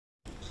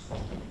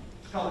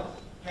Color.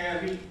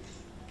 Heavy.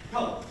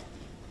 Color.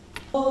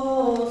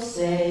 Oh,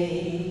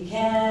 say,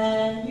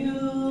 can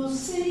you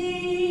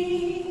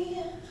see?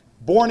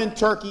 Born in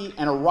Turkey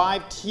and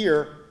arrived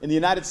here in the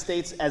United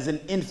States as an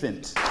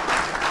infant.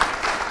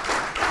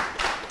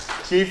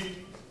 Chief,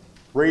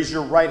 raise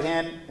your right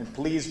hand and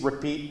please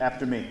repeat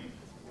after me.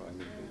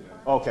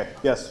 Okay,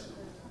 yes.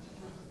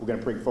 We're going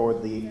to bring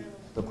forward the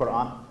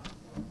Quran.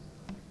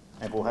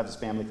 And we'll have his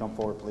family come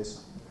forward,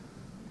 please.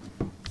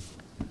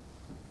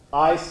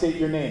 I state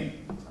your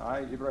name. I,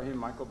 Ibrahim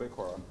Mike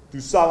Baycora, Do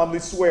solemnly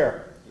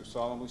swear do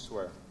solemnly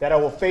swear that I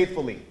will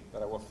faithfully,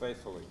 that I will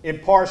faithfully,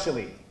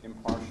 impartially,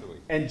 impartially,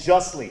 and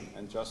justly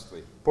and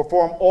justly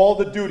perform all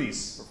the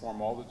duties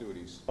perform all the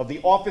duties of the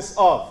office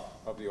of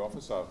of the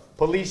office of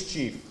Police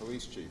Chief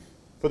Police Chief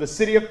for the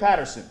City of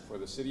Paterson for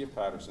the City of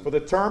Paterson for the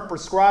term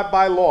prescribed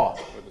by law,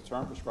 for the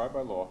term prescribed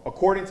by law,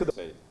 according to the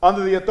state,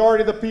 under the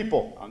authority of the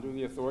people. under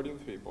the authority of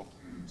the people,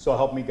 So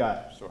help me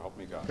God. so help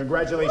me God.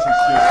 Congratulations,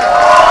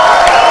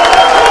 Chief.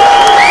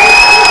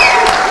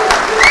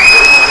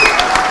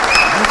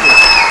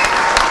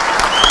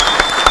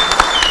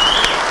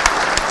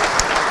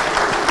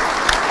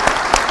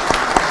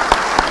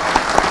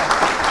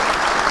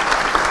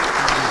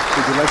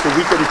 Would you like the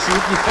week of the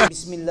Chief?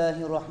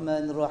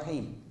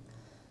 Bismillahirrahmanirrahim.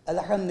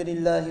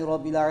 Elhamdülillahi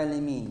Rabbil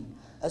alemin.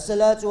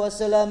 Esselatu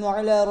vesselamu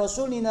ala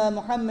Resulina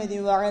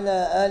Muhammedin ve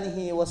ala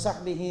alihi ve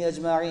sahbihi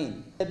ecma'in.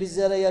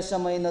 Bizlere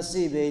yaşamayı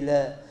nasip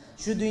eyle.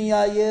 Şu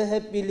dünyayı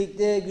hep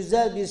birlikte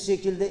güzel bir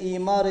şekilde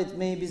imar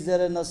etmeyi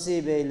bizlere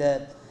nasip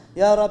eyle.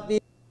 Ya Rabbi.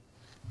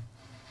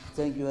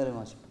 Thank you very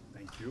much.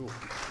 Thank you.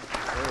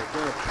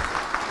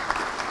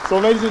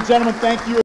 So, ladies and gentlemen, thank you.